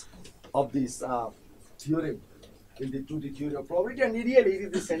importance of this theorem to the theory of probability, and really it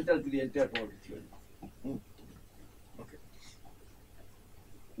is the central to the entire probability theory. Okay.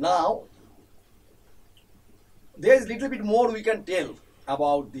 Now, there is little bit more we can tell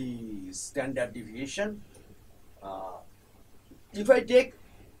about the standard deviation. If I take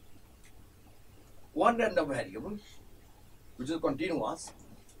one random variable, which is a continuous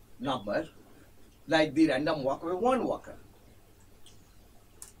number, like the random walker, one walker,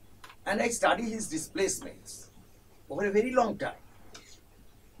 and I study his displacements over a very long time,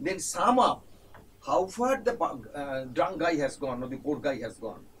 then sum up how far the drunk guy has gone or the poor guy has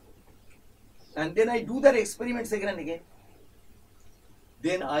gone, and then I do that experiments again and again,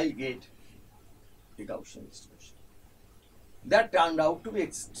 then I get the Gaussian distribution. That turned out to be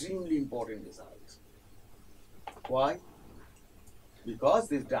extremely important result. Why? Because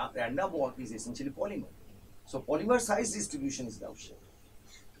this random walk is essentially polymer. So polymer size distribution is Gaussian.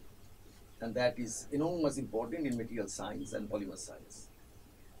 And that is enormous important in material science and polymer science.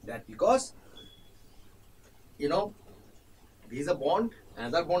 That because, you know, there is a bond,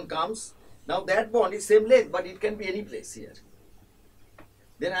 another bond comes. Now that bond is same length, but it can be any place here.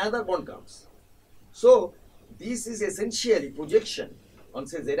 Then another bond comes. So this is essentially projection on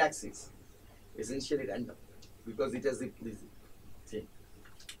say z-axis, essentially random, because it has the thing,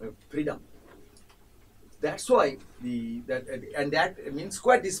 freedom. That's why that mean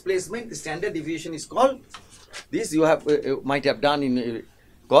square displacement. The standard deviation is called this. You have might have done in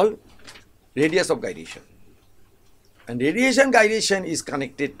called radius of gyration. And radiation gyration is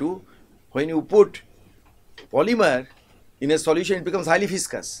connected to when you put polymer in a solution, it becomes highly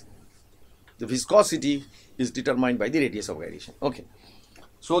viscous. The viscosity is determined by the radius of gyration. Okay.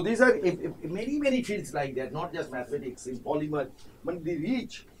 So these are many fields like that, not just mathematics in polymer, but the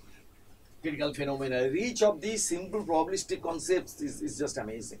reach, critical phenomena, reach of these simple probabilistic concepts is just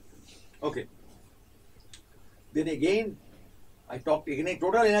amazing. Okay. Then again, I talked again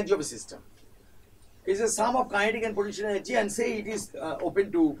total energy of a system is a sum of kinetic and potential energy, and say it is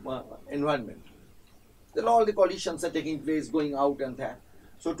open to environment. Then all the collisions are taking place, going out and that.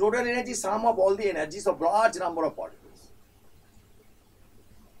 So total energy sum of all the energies of large number of particles.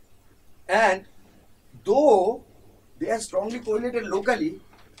 And though they are strongly correlated locally,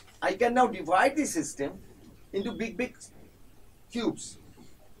 I can now divide the system into big cubes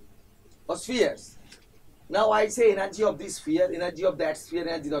or spheres. Now I say energy of this sphere, energy of that sphere,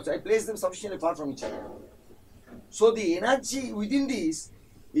 energy of that. I place them sufficiently far from each other. So the energy within this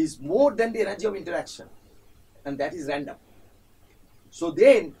is more than the energy of interaction, and that is random. So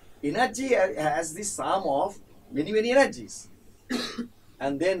then energy has the sum of many energies.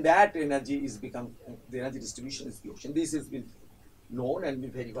 And then that energy is become, the energy distribution is Gaussian. This has been known and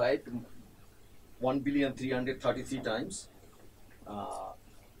been verified 1,333 times,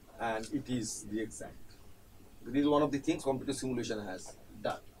 and it is the exact. This is one of the things computer simulation has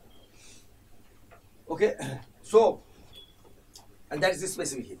done. Okay, so, and that is the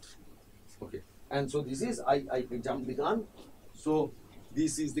specific hit. Okay, and so this is, I jumped the gun. So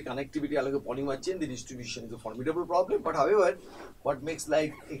this is the connectivity along the polymer chain. The distribution is a formidable problem, but however, what makes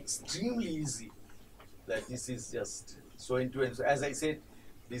life extremely easy, that this is just so end-to-end. So as I said,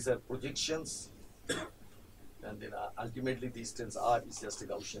 these are projections, and then ultimately the distance R is just a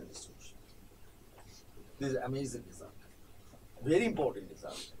Gaussian distribution. This is an amazing result, very important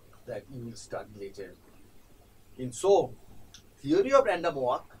result that you will study later. And so, theory of random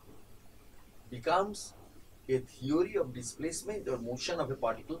walk becomes a theory of displacement or motion of a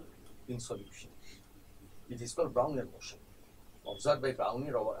particle in solution. It is called Brownian motion, observed by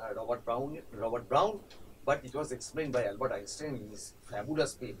Robert Brown, but it was explained by Albert Einstein in his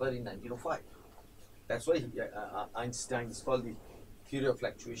fabulous paper in 1905. That's why Einstein is called the theory of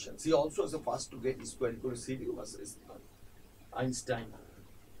fluctuations. He also was the first to get E square equal to CD versus Einstein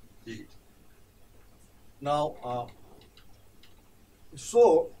did it. Now,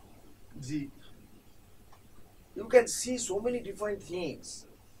 so you can see so many different things.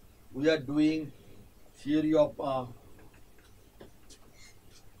 We are doing theory of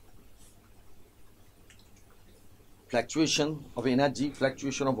fluctuation of energy,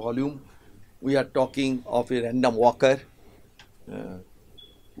 fluctuation of volume. We are talking of a random walker.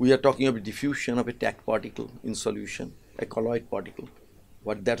 We are talking of a diffusion of a tact particle in solution, a colloid particle.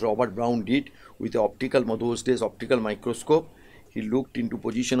 What that Robert Brown did with the those days optical microscope, he looked into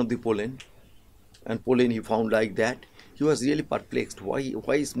position of the pollen, and pollen he found like that. He was really perplexed. Why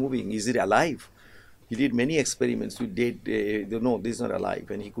is moving? Is it alive? He did many experiments with no, this is not alive,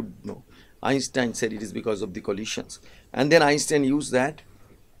 and he could know. Einstein said it is because of the collisions, and then Einstein used that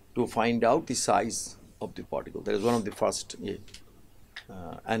to find out the size of the particle. That is one of the first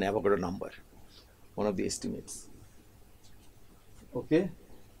an Avogadro number, one of the estimates. Okay,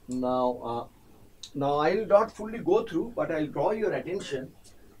 now I will not fully go through, but I will draw your attention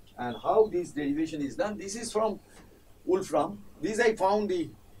and how this derivation is done. This is from Wolfram. This I found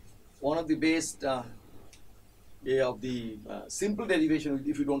one of the best of the simple derivation.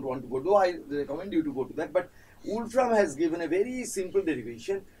 If you don't want to go, though I recommend you to go to that. But Wolfram has given a very simple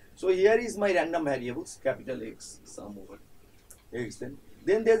derivation. So here is my random variables, capital X, sum over X.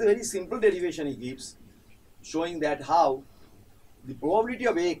 Then there is a very simple derivation he gives, showing that how the probability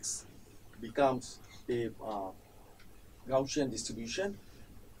of X becomes a Gaussian distribution,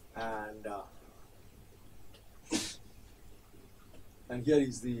 and here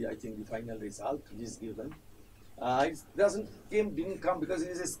is I think the final result is given. It didn't come because it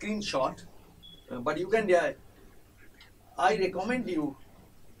is a screenshot, but you can. I recommend you.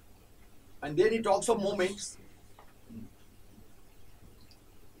 And then he talks of moments, and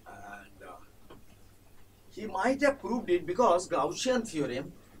he might have proved it because Gaussian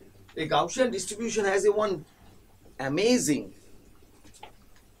theorem, a Gaussian distribution has a one amazing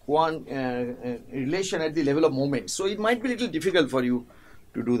relation at the level of moments. So it might be a little difficult for you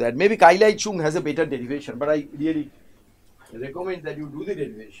to do that. Maybe Chung has a better derivation, but I really recommend that you do the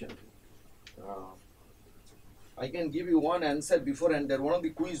derivation. I can give you one answer before, and then one of the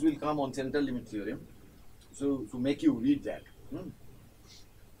quiz will come on central limit theorem. So to make you read that.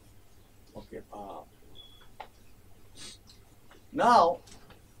 Okay. Now,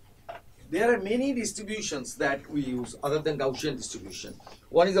 there are many distributions that we use other than Gaussian distribution.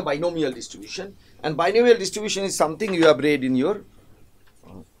 One is a binomial distribution, and binomial distribution is something you have read in your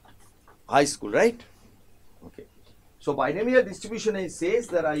high school, right? Okay. So binomial distribution says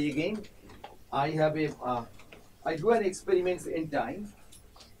that I have a I do an experiment n time,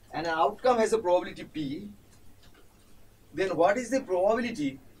 and an outcome has a probability p. Then what is the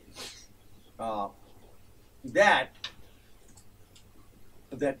probability that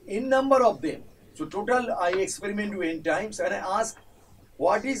n number of them? So total I experiment to n times, and I ask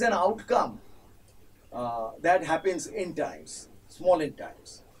what is an outcome that happens n times, small n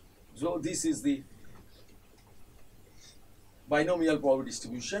times. So this is the binomial probability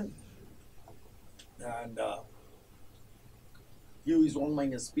distribution, and Q is 1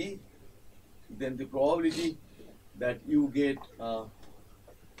 minus P. Then the probability that you get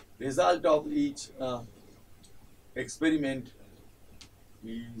result of each experiment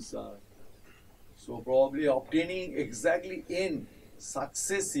is so probably obtaining exactly n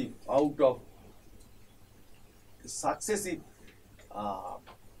successive out of successive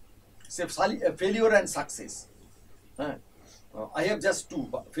say failure and success. I have just two,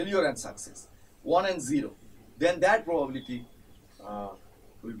 failure and success, 1 and 0. Then that probability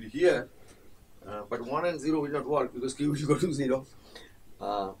will be here, but 1 and 0 will not work because Q will go to 0.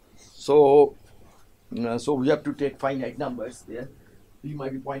 So we have to take finite numbers there. P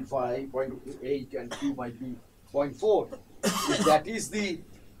might be 0.5, 0.8, and Q might be 0.4. If that is the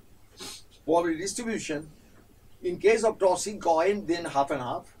probability distribution, in case of tossing coin, then half and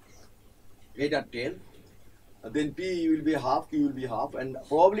half, head and tail. Then P will be half, Q will be half, and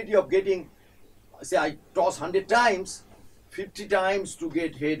probability of getting, say I toss 100 times, 50 times to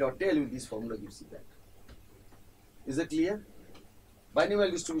get head or tail with this formula gives you that. Is it clear? Binomial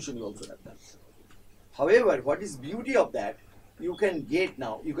distribution you also have that. However, what is beauty of that, you can get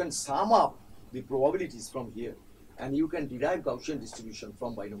now, you can sum up the probabilities from here, and you can derive Gaussian distribution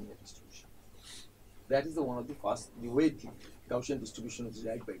from binomial distribution. That is one of the first, the way the Gaussian distribution is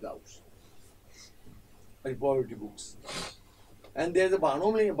derived by Gauss, by probability books. And there is a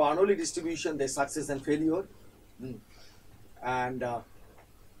Bernoulli distribution, there is success and failure. And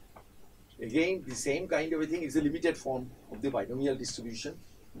again, the same kind of a thing is a limited form of the binomial distribution.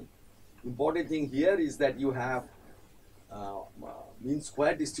 Important thing here is that you have mean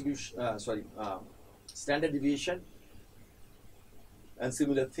square distribution, standard deviation and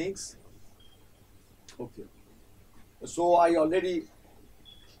similar things. Okay. So I already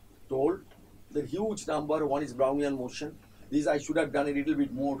told the huge number, one is Brownian motion. These I should have done a little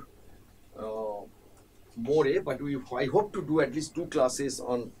bit more, but I hope to do at least 2 classes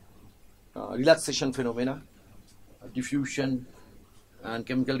on relaxation phenomena, diffusion and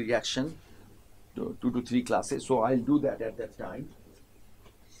chemical reaction, 2 to 3 classes. So I'll do that at that time.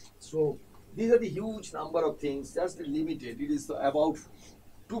 So these are the huge number of things, just limited. It is about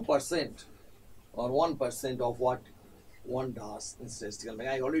 2% or 1% of what one does in statistical.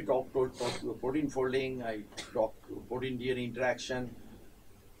 I already talked protein folding, I talked protein DNA interaction,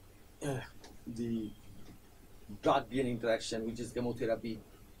 the drug DNA interaction, which is chemotherapy,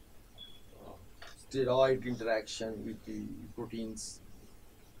 steroid interaction with the proteins.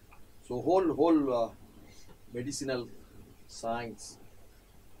 So whole medicinal science,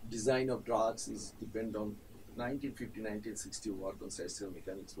 design of drugs is depend on 1950-1960 work on statistical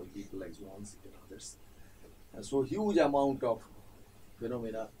mechanics by people like Swans and others. And so huge amount of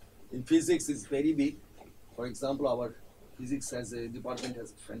phenomena. In physics is very big. For example, our physics has a department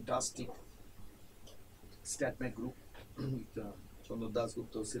has a fantastic StatMech group with Chandra Das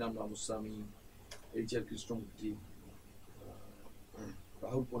Gupta, Sriram Ramaswamy, H.R. Krishnamurti,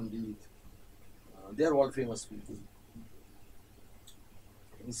 Rahul Pandit. They are all famous people.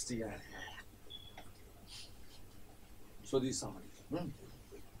 Chemistry. So this summary.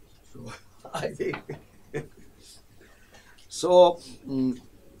 So I think so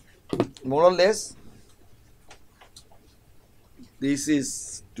more or less this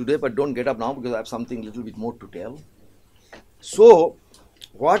is today, but don't get up now because I have something little bit more to tell. So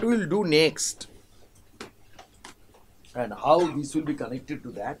what we'll do next and how this will be connected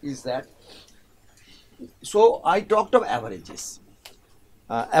to that is that, so I talked of averages,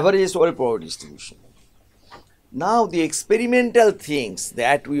 averages over probability distribution. Now the experimental things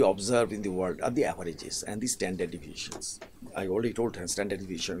that we observe in the world are the averages and the standard deviations. I already told standard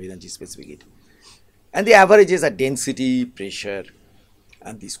deviation, Vidanji specific it. And the averages are density, pressure,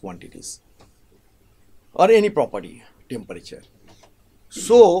 and these quantities, or any property, temperature.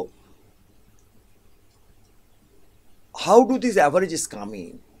 So, how do these averages come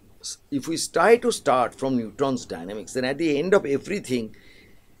in? If we try to start from Newton's dynamics, then at the end of everything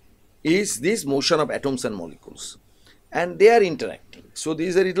is this motion of atoms and molecules, and they are interacting. So, this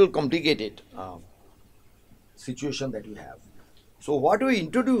is a little complicated situation that we have. So, what we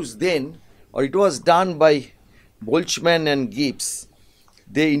introduced then, or it was done by Boltzmann and Gibbs,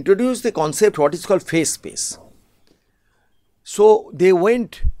 they introduced the concept what is called phase space. So, they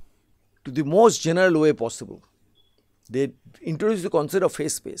went to the most general way possible. They introduced the concept of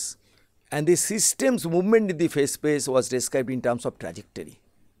phase space, and the system's movement in the phase space was described in terms of trajectory.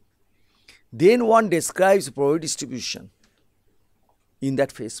 Then one describes probability distribution in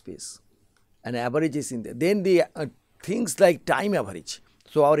that phase space and averages in there. Then the things like time average.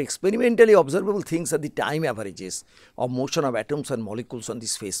 So, our experimentally observable things are the time averages of motion of atoms and molecules on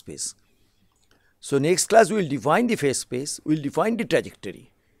this phase space. So, next class we will define the phase space, we will define the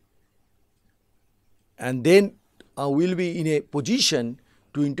trajectory, and then we will be in a position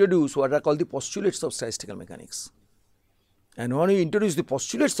to introduce what are called the postulates of statistical mechanics. And when we introduce the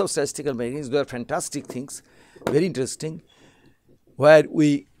postulates of statistical mechanics, they are fantastic things, very interesting, where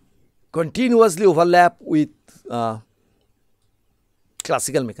we continuously overlap with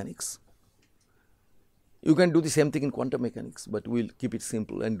classical mechanics. You can do the same thing in quantum mechanics, but we will keep it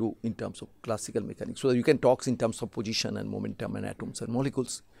simple and do in terms of classical mechanics, so that you can talk in terms of position and momentum and atoms and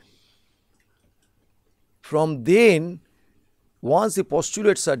molecules. From then, once the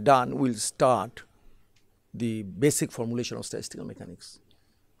postulates are done, we will start the basic formulation of statistical mechanics,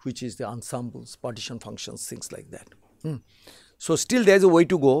 which is the ensembles, partition functions, things like that. So, still there is a way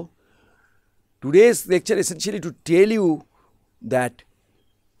to go. Today's lecture essentially to tell you that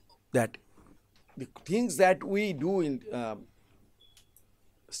the things that we do in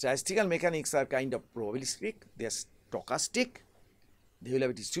statistical mechanics are kind of probabilistic, they are stochastic, they will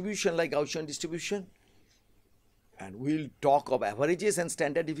have a distribution like Gaussian distribution, and we will talk of averages and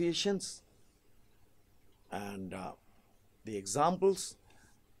standard deviations and the examples.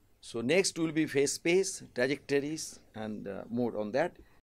 So, next will be phase space, trajectories, and more on that.